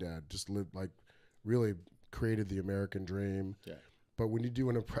like my dad. Just lived really created the American dream. Yeah. But when you do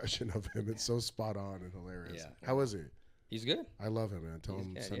an impression of him, it's so spot on and hilarious. Yeah. How is he? He's good. I love him, man. Tell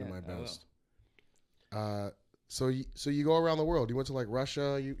him send him my best. So you go around the world. You went to like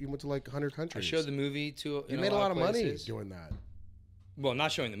Russia. You went to like 100 countries. I showed the movie to. You made a lot of money doing that. Well,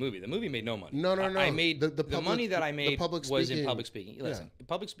 not showing the movie. The movie made no money. No. I made the money that I made was in public speaking. Yeah. Listen,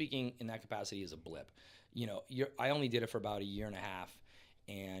 public speaking in that capacity is a blip. I only did it for about a year and a half,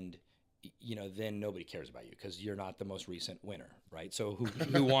 and then nobody cares about you because you're not the most recent winner, right? So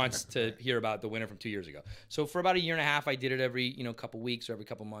who wants to hear about the winner from 2 years ago? So for about a year and a half, I did it every couple weeks or every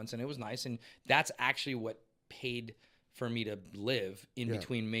couple months, and it was nice. And that's actually what paid for me to live in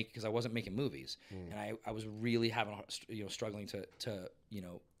between because I wasn't making movies, and I was really having struggling to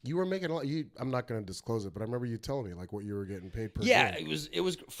You were making a lot. I'm not going to disclose it, but I remember you telling me like what you were getting paid per. Yeah, day. it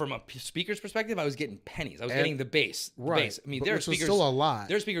was from a speaker's perspective. I was getting pennies. I was getting the base. Right. Base. I mean, there are speakers still a lot.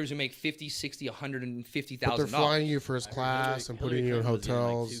 There are speakers who make $50,000, $60,000, $150,000. But they're flying you first class and putting you in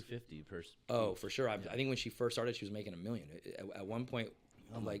hotels. Like $250 per. Oh, for sure. I think when she first started, she was making $1 million. At one point,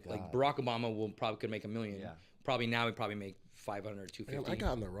 like Barack Obama probably could make $1 million Probably now we probably make 500 or 250. I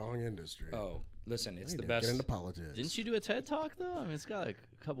got in the wrong industry. Oh, listen, it's I the need to best. Get into politics. Didn't you do a TED Talk though? I mean, it's got like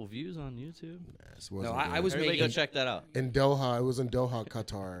a couple views on YouTube. This No, wasn't I good. was Everybody making. go check that out. in Doha. I was in Doha,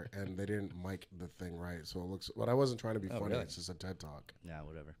 Qatar, and they didn't mic the thing right, so it looks. But I wasn't trying to be funny. really? It's just a TED Talk. Yeah,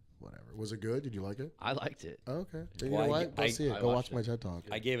 whatever. Whatever. Was it good? Did you like it? I liked it. Oh, okay. Then Well, you know I- what? Go I- see it. I Go watch watched my it. TED Talk.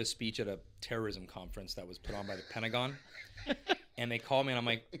 I gave a speech at a terrorism conference that was put on by the Pentagon, and they called me, and I'm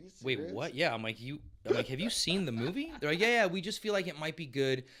like, "Wait, serious? what? Yeah." I'm like, have you seen the movie?" They're like, "Yeah. We just feel like it might be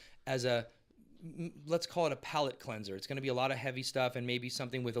good as a, let's call it a palate cleanser. It's going to be a lot of heavy stuff, and maybe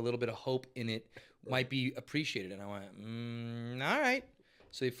something with a little bit of hope in it might be appreciated." And I went, "All right."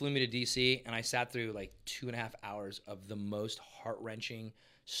 So they flew me to DC, and I sat through like 2.5 hours of the most heart-wrenching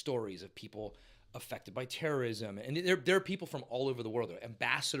stories of people affected by terrorism. And there are people from all over the world. There are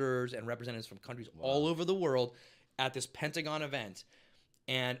ambassadors and representatives from countries all over the world at this Pentagon event.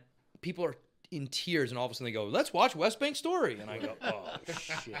 And people are in tears, and all of a sudden they go, "Let's watch West Bank Story." And I go, "Oh,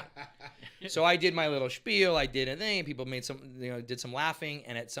 shit." So I did my little spiel. I did a thing. People made some, did some laughing.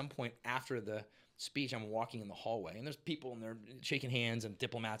 And at some point after the speech, I'm walking in the hallway, and there's people, and they're shaking hands and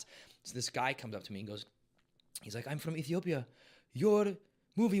diplomats. So this guy comes up to me and goes, he's like, "I'm from Ethiopia. Your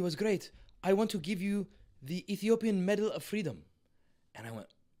movie was great. I want to give you the Ethiopian Medal of Freedom." And I went,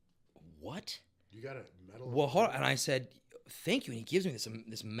 "What?" You got a medal. Well, and I said, "Thank you." And he gives me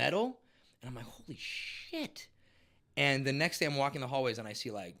this medal, and I'm like, "Holy shit!" And the next day, I'm walking the hallways, and I see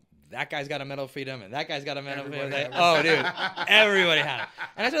like that guy's got a Medal of Freedom, and that guy's got a Medal of Freedom. Oh, dude, everybody had it.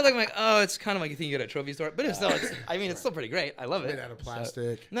 And I started looking like, oh, it's kind of like a thing you get at a trophy store, but it's still, it's still pretty great. I love it. Made out of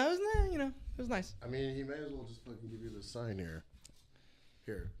plastic. No, it was it was nice. I mean, he may as well just fucking give you the sign here.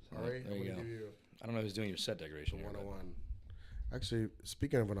 Here, all right. There I'm you gonna go. give you I don't know who's doing your set decoration. the here, but- 101. Actually,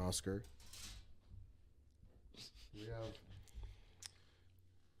 speaking of an Oscar, we have,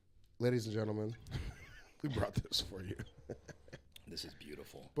 ladies and gentlemen, we brought this for you. This is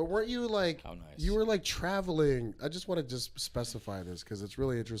beautiful. But weren't you like, How nice. you were like traveling? I just want to just specify this because it's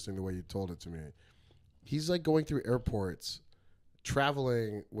really interesting the way you told it to me. He's like going through airports,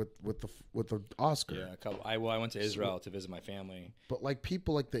 traveling with the Oscar. Yeah, a couple. I went to Israel to visit my family. But like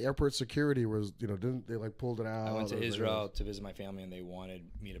people, like the airport security was, didn't they like pulled it out? I went to or, Israel to visit my family, and they wanted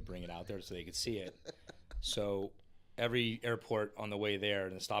me to bring it out there so they could see it. So every airport on the way there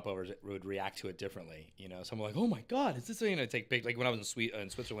and the stopovers would react to it differently. So I'm like, "Oh my God, is this?" Take pictures. Like when I was in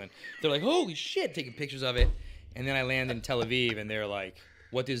Switzerland, they're like, "Holy shit," taking pictures of it. And then I land in Tel Aviv, and they're like,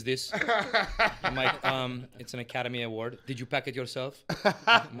 "What is this?" I'm like, "It's an Academy Award. Did you pack it yourself?"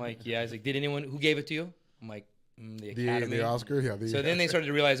 I'm like, "Yeah." He's like, who gave it to you? I'm like, "The Academy." the Oscar, yeah. So then they started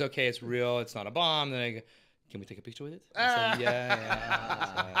to realize, okay, it's real. It's not a bomb. Then I go, "Can we take a picture with it?" I said,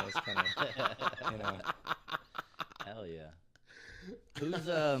 yeah. So it's kind of, Hell yeah. Who's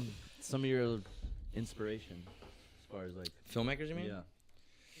some of your inspiration as far as like filmmakers, you mean? yeah.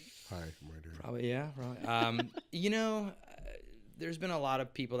 Hi, I'm right here. Probably, yeah. Probably. There's been a lot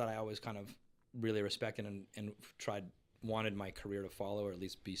of people that I always kind of really respected and wanted my career to follow, or at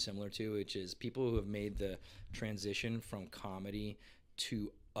least be similar to, which is people who have made the transition from comedy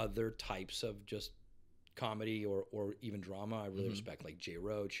to other types of just comedy or even drama. I really respect, like Jay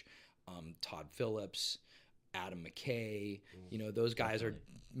Roach, Todd Phillips, Adam McKay. Those guys are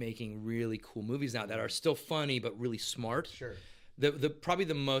making really cool movies now that are still funny but really smart. Sure. The probably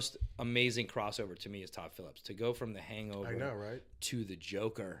the most amazing crossover to me is Todd Phillips. To go from The Hangover I know, right? to The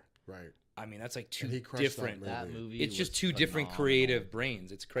Joker. Right. I mean, that's like two And he crushed different. That movie. It's just was two different phenomenal. creative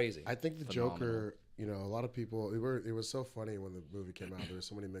brains. It's crazy. I think the Phenomenal. Joker, a lot of people, it was so funny when the movie came out. There were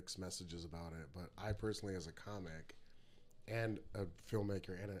so many mixed messages about it. But I personally, as a comic and a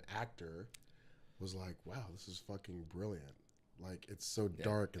filmmaker and an actor, was like, wow, this is fucking brilliant. Like, it's so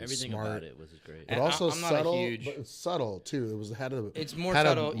dark and Everything smart. about it was great. But And also I'm not a subtle, huge- but it's subtle too. It's more had a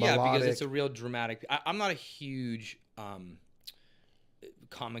subtle, yeah, because melodic- it's a real dramatic. I'm not a huge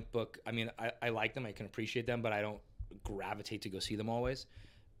comic book. I mean, I like them. I can appreciate them, but I don't gravitate to go see them always.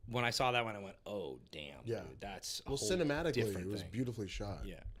 When I saw that one, I went, "Oh, damn, Yeah. dude, that's a Well, whole cinematically, different it was thing." beautifully shot.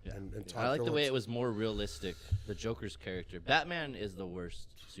 Yeah. Yeah. And Todd I like the way Phillips- it was more realistic. The Joker's character. Batman is the worst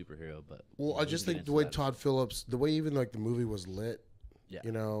superhero, but Well, I we just can think get the into way that. Todd Phillips, the way even like the movie was lit, Yeah.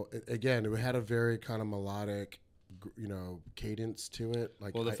 again, it had a very kind of melodic, cadence to it.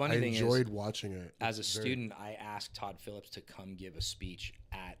 Like, Well, the I funny thing is, enjoyed watching it. As a It's very- student, I asked Todd Phillips to come give a speech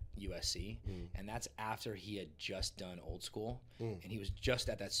at USC, and that's after he had just done Old School, and he was just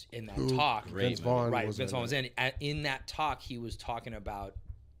at in that talk. Vince Vaughn right? was Vince in Vaughn was it. in that talk. He was talking about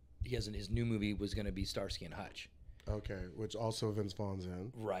his new movie was going to be Starsky and Hutch, Okay, which also Vince Vaughn's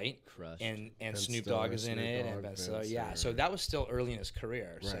in. right? Crushed. And Vince Snoop Stiller, Dogg is in Snoop it, Dogg, and so Vince, yeah. yeah. So that was still early in his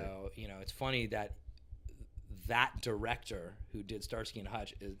career. Right. So it's funny that that director who did Starsky and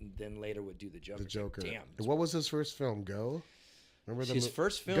Hutch then later would do the Joker. The Joker. Damn. And what was his first film? Go. Remember His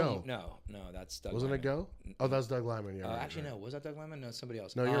first film? Go. No, that's Doug Wasn't Liman. it Go? Oh, that's Doug Liman. Yeah. Actually, no. Was that Doug Liman? No, somebody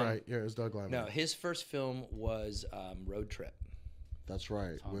else. No, you're right. Yeah, it was Doug Liman. No, his first film was Road Trip. That's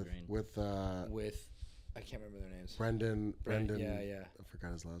right. Tom Green. With I can't remember their names. Brendan. Yeah. I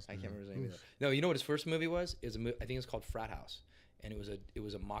forgot his last name. I can't remember his name either. No, you know what his first movie was? I think it's called Frat House, and it was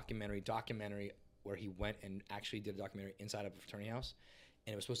a documentary where he went and actually did a documentary inside of a fraternity house,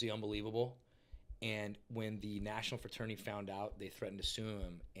 and it was supposed to be unbelievable. And when the national fraternity found out, they threatened to sue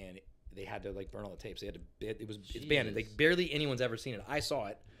him, and they had to like burn all the tapes. They had to it's banned. Like barely anyone's ever seen it. I saw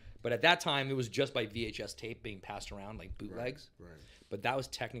it, but at that time it was just by VHS tape being passed around like bootlegs. Right. But that was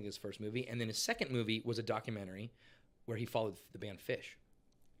technically his first movie, and then his second movie was a documentary where he followed the band Fish.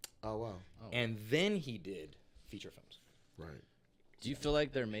 Oh wow. And then he did feature films. Right. Do you feel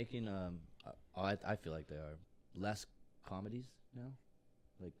like they're making I feel like they are less comedies now?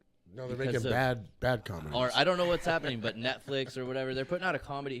 Like No, they're because making of- bad comedies. or I don't know what's happening, but Netflix or whatever, they're putting out a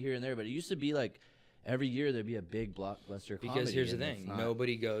comedy here and there, but it used to be like every year there'd be a big blockbuster comedy. Because here's the and it's thing, not-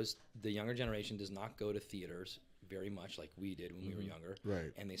 nobody goes. The younger generation does not go to theaters very much like we did when we were younger,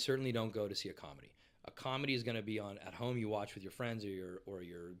 Right. And they certainly don't go to see a comedy. A comedy is going to be on at home. You watch with your friends or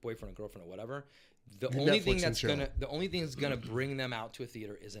your boyfriend or girlfriend or whatever. The only thing Netflix that's gonna bring them out to a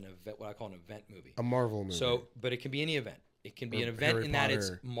theater is an event, what I call an event movie. A Marvel movie. So, but it can be any event. It can be Or an event Harry in that it's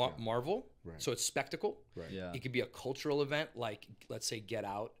Potter. Marvel, Right. so it's spectacle. Right. Yeah. It could be a cultural event like, let's say, Get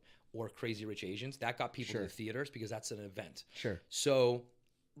Out or Crazy Rich Asians. That got people Sure. to theaters because that's an event. Sure. So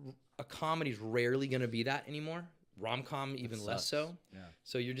a comedy's rarely going to be that anymore. Rom-com even less sucks. so. Yeah.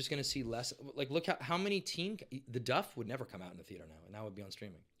 So you're just going to see less. Like, look how many The Duff would never come out in the theater now, and that would be on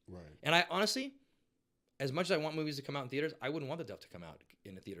streaming. Right. And I honestly, as much as I want movies to come out in theaters, I wouldn't want The Duff to come out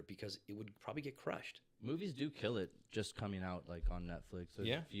in a theater because it would probably get crushed. Movies do kill it just coming out like on Netflix. There's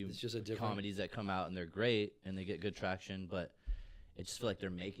Yeah, a few it's just a different- comedies that come out and they're great and they get good traction, but I just feel like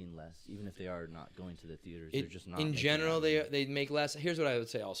they're making less, even if they are not going to the theaters. They're just not. In making general, that they make less. Here's what I would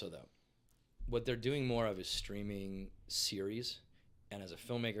say also though, what they're doing more of is streaming series, and as a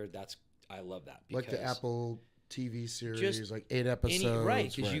filmmaker, I love that Like the because Apple TV series, Just like 8 episodes.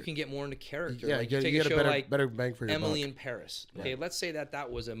 right, because you can get more into character. Yeah, like you take get a show better, like better bang for your Emily buck. in Paris. Okay, let's say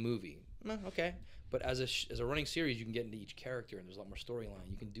that was a movie. Okay, but as a running series, you can get into each character, and there's a lot more storyline.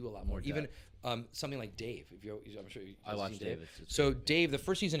 You can do a lot more. Even something like Dave. I'm sure you I guys watched seen Dave. It's So Dave, the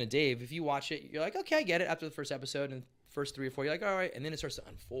first season of Dave, if you watch it, you're like, okay, I get it. After the first episode and first 3 or 4, you're like, all right, and then it starts to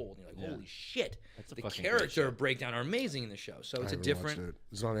unfold. And you're like, holy shit! That's a The fucking great character show. breakdown are amazing in the show. So I it's a haven't different. watched it.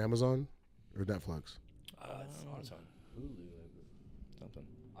 Is it on Amazon or Netflix? I don't know what it's on. Something.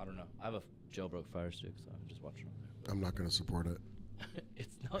 I don't know. I have a jailbroke Fire Stick, so I'm just watching on there. I'm not going to support it.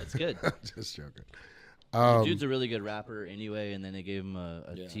 It's good. Just joking. The dude's a really good rapper anyway, and then they gave him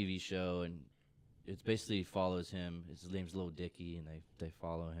a Yeah. TV show, and it basically follows him. His name's Lil Dicky, and they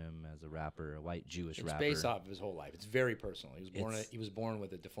follow him as a rapper, a white Jewish It's rapper. based off of his whole life. It's very personal. It's- He was born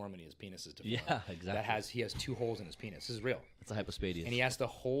with a deformity. His penis is deformed. Yeah, exactly. He has 2 holes in his penis. This is real. It's a hypospadias. And he has to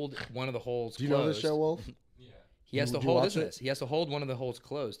hold one of the holes. Do you know this closed. show, Wolf? He has to Would you hold watch listen to it? this. He has to hold one of the holes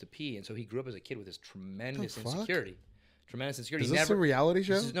closed to pee, and so he grew up as a kid with this tremendous fuck? insecurity. Tremendous insecurity. Is He this a reality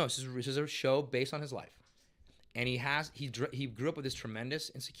show? This is a show based on his life, and he grew up with this tremendous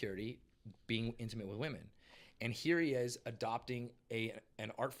insecurity, being intimate with women, and here he is adopting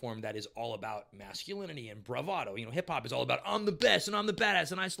an art form that is all about masculinity and bravado. You know, hip hop is all about I'm the best and I'm the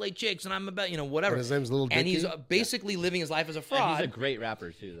badass and I slay chicks and I'm about whatever. And his name's Lil And he's Dicky? basically living his life as a fraud. And he's a great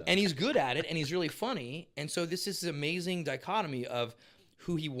rapper too, though. And he's good at it, and he's really funny. And so this is this amazing dichotomy of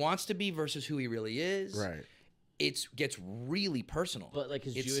who he wants to be versus who he really is. Right. It gets really personal. But like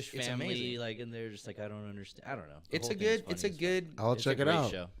his Jewish it's family, amazing. like, and they're just like, I don't understand. I don't know. The It's whole a thing's good. funny It's a as fuck. good. I'll It's check a it great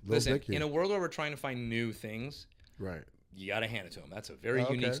out. show. Lil Listen, Dicky. in a world where we're trying to find new things, Right. you got to hand it to him. That's a very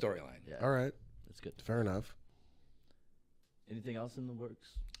Okay. unique storyline. Yeah, All right. that's good. Fair enough. Anything else in the works?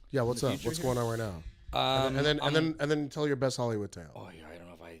 Yeah. What's the up? future What's here? going on right now? Um, And then tell your best Hollywood tale. Oh yeah, I don't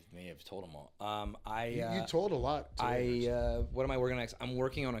know if I may have told them all. You told a lot. Today, actually. What am I working on next? I'm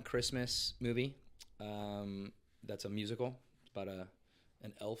working on a Christmas movie. That's a musical. It's about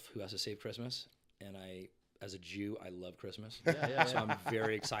an elf who has to save Christmas, and as a Jew, I love Christmas. So I'm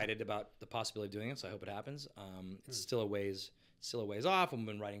very excited about the possibility of doing it. So I hope it happens. It's still a ways off. I've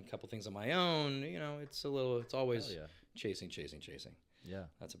been writing a couple things on my own. You know, it's always Hell yeah. chasing. Yeah.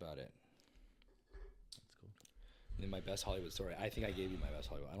 That's about it. That's cool. And then my best Hollywood story. I think I gave you my best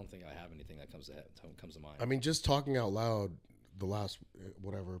Hollywood. I don't think I have anything that comes to mind. I mean, just talking out loud, the last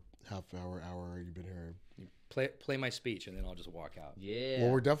whatever half hour you've been here. Play my speech, and then I'll just walk out. Yeah.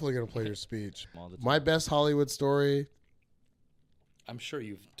 Well, we're definitely gonna play your speech. All the time. My best Hollywood story. I'm sure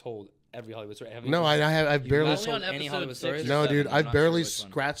you've told every Hollywood story. Haven't No, you? I've barely. not Only on told any episode Hollywood 6 stories? or No, 7, dude, I'm I've not barely sure which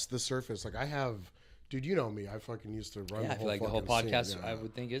one. scratched the surface. Like I have, dude, you know me. I fucking used to run Yeah, the I whole feel like the whole fucking podcast, scene, yeah. I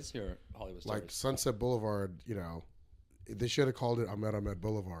would think, is your Hollywood stories. Like Sunset Boulevard. You know, they should have called it Ahmed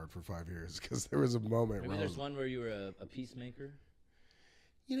Boulevard for 5 years because there was a moment Maybe where I there's was, one where you were a peacemaker.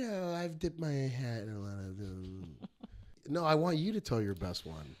 you know, I've dipped my hat in a lot of. No, I want you to tell your best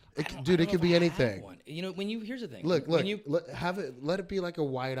one, dude. It could be anything. You know, here's the thing. Look, when you let it be like a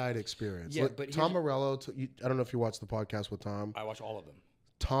wide-eyed experience. Yeah, Look, but Tom Morello. I don't know if you watched the podcast with Tom. I watch all of them.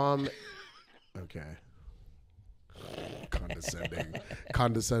 Tom, okay,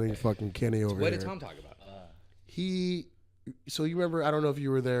 condescending fucking Kenny over What here. did Tom talk about? So you remember? I don't know if you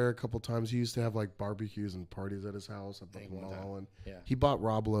were there a couple times. He used to have like barbecues and parties at his house at the think one time. Mulholland. Yeah. He bought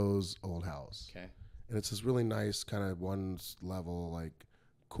Rob Lowe's old house. Okay. And it's this really nice kind of one level, like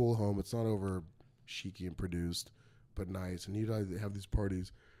cool home. It's not over chicy and produced, but nice. And he'd have these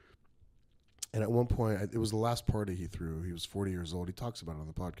parties. And at one point, it was the last party he threw. He was 40 years old. He talks about it on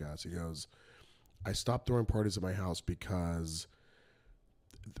the podcast. He goes, I stopped throwing parties at my house because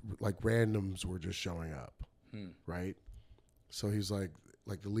like randoms were just showing up. Right? So he's like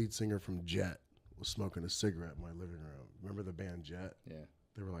the lead singer from Jet was smoking a cigarette in my living room. Remember the band Jet? Yeah.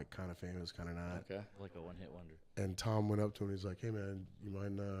 They were like kind of famous, kind of not. Okay. Like a one-hit wonder. And Tom went up to him. He's like, "Hey man, you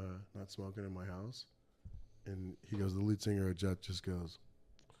mind not smoking in my house?" And he goes, the lead singer of Jet just goes,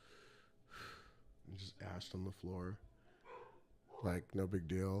 and just ashed on the floor, like no big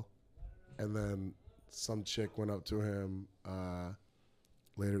deal. And then some chick went up to him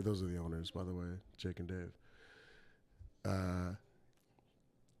later. Those are the owners, by the way, Jake and Dave.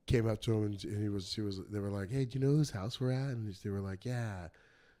 Came up to him and they were like, "Hey, do you know whose house we're at?" And they were like, "Yeah,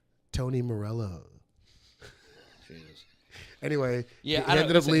 Tony Morello." Jesus. Anyway, Yeah, he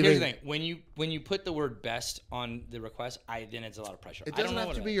ended up so leaving. Here's the thing: when you put the word "best" on the request, then it's a lot of pressure. It I don't doesn't know have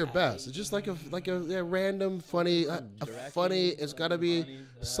what to it be is. your best. It's just like a random funny, funny. It's got to be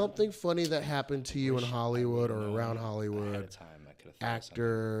something funny that happened to you in Hollywood or around Ahead Hollywood. of time, I could have thought of something.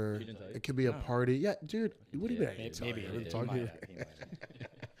 Actor. It could be a party. Yeah, dude. What do you mean? I didn't tell Maybe you? I he didn't did. talk to He you. might have. He might have.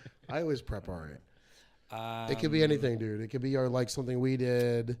 I always prep Ari. It could be anything, dude. It could be like something we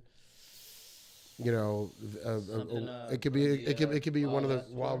did. You know, it could be one of the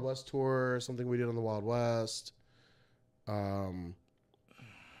Wild West tour, something we did on the Wild West.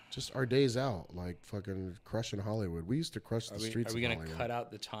 Just our days out, like fucking crushing Hollywood. We used to crush the streets. Are we of gonna Hollywood. cut out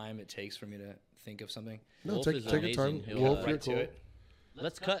the time it takes for me to think of something? No, Wolf take is your time. amazing. He'll Wolf, cut you're Right to cool. it.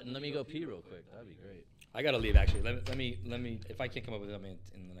 Let's cut and let me go pee real quick. That'd be great. I gotta leave actually. Let me. If I can't come up with something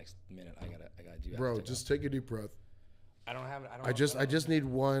in the next minute, I gotta do. Bro, just take a deep breath. I don't have it. I just need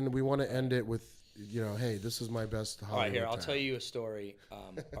one. We want to end it with, you know, hey, this is my best Hollywood. All right, here I'll time. tell you a story.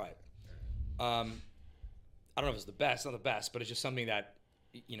 All right. I don't know if it's the best, not the best, but it's just something that,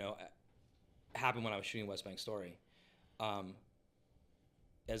 you know, happened when I was shooting West Bank Story.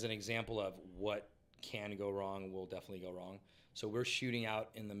 As an example of what can go wrong, will definitely go wrong. So we're shooting out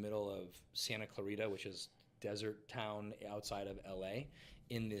in the middle of Santa Clarita, which is desert town outside of LA,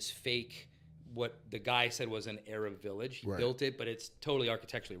 in this fake, what the guy said was an Arab village. He Right. built it, but it's totally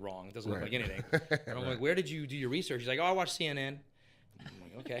architecturally wrong. It doesn't look Right. like anything. And I'm like, where did you do your research? He's like, oh, I watched CNN. I'm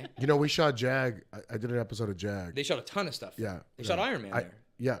like, okay. You know, we shot Jag. I did an episode of Jag. They shot a ton of stuff. Yeah, They yeah. shot Iron Man there.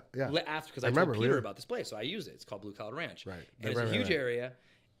 Yeah. After, because I remember, told we Peter were- about this place, so I used it. It's called Blue Collar Ranch. Right. And it's Right, a huge right. area,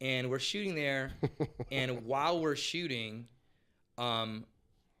 and we're shooting there. And while we're shooting, there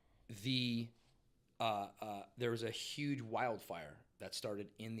was a huge wildfire that started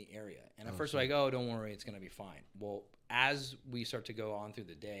in the area. And at first, we're like, oh, don't worry, it's going to be fine. Well, as we start to go on through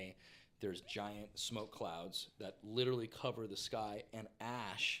the day, there's giant smoke clouds that literally cover the sky, and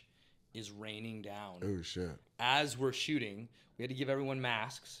ash is raining down. Oh shit. As we're shooting, we had to give everyone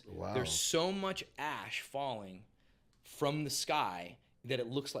masks. Wow. There's so much ash falling from the sky that it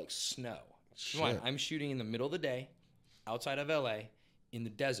looks like snow. Come on, Shit. I'm shooting in the middle of the day, outside of LA, in the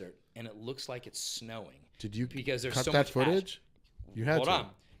desert, and it looks like it's snowing. Did you Because there's cut so that much ash. footage? You had Hold to. on.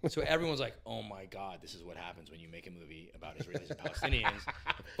 So everyone's like, "Oh my God, this is what happens when you make a movie about Israelis and Palestinians,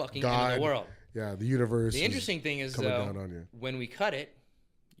 the fucking end of God. the world." Yeah, the universe. The is interesting thing is, coming though, down on you. when we cut it,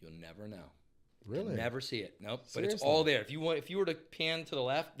 you'll never know. Really? Never see it. Nope. But it's Seriously? all there. If you were to pan to the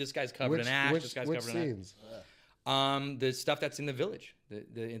left, this guy's covered in ash. This guy's which covered in ash. scenes? The stuff that's in the village.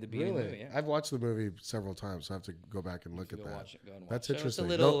 In the beginning of the Really? movie. Yeah. I've watched the movie several times, so I have to go back and look at Go that. watch it. Go and watch That's it. interesting.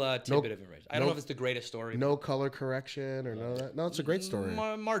 It's a little No- tidbit no- of information. I don't know if it's the greatest story. No color correction or none of that. No, it's a great story.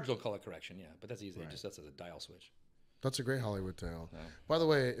 Marginal color correction, yeah, but that's easy. Right. Just that's a dial switch. That's a great Hollywood tale. By the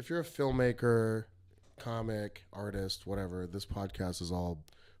way, if you're a filmmaker, comic, artist, whatever, this podcast is all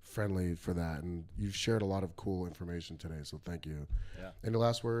friendly for that. And you've shared a lot of cool information today, so thank you. Yeah. Any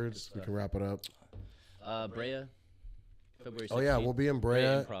last words? We can wrap it up. Brea, February 16th. Oh, yeah, we'll be in Brea.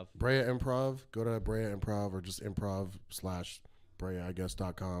 Improv. Brea Improv. Go to Brea Improv or just improv/Brea, I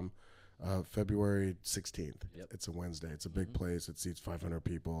guess.com. February 16th. Yep. It's a Wednesday. It's a big place. It seats 500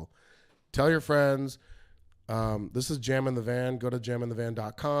 people. Tell your friends. This is Jam in the Van. Go to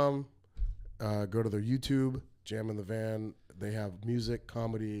jaminthevan.com. Go to their YouTube, Jam in the Van. They have music,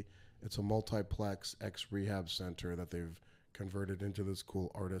 comedy. It's a multiplex ex-rehab center that they've converted into this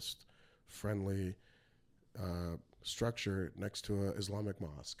cool artist-friendly structure next to an Islamic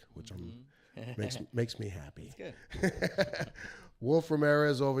mosque, which makes me happy. Good. Wolf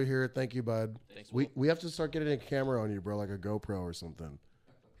Ramirez over here. Thank you, bud. Thanks, Wolf. We have to start getting a camera on you, bro, like a GoPro or something.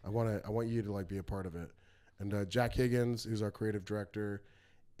 I want you to like be a part of it. And Jack Higgins, who's our creative director,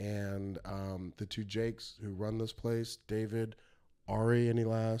 and the two Jakes who run this place, David, Ari. Any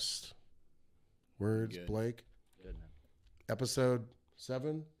last words? Good. Blake? Good, man. Episode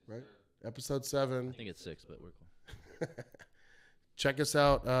 7, right? Episode 7. I think it's 6, but we're cool. Check us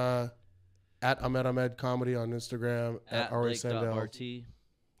out at Ahmed Comedy on Instagram, at Ari Sandel. Blake.Barty.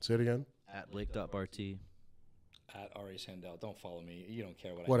 Say it again. At Blake.Barty. At Ari Sandel. Don't follow me. You don't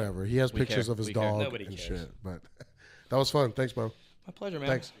care what Whatever. He has We pictures care. of his We care. dog Nobody and cares. shit. But that was fun. Thanks, bro. My pleasure, man.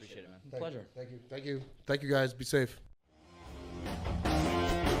 Thanks. Appreciate it, man. Pleasure. Thank you, guys. Be safe.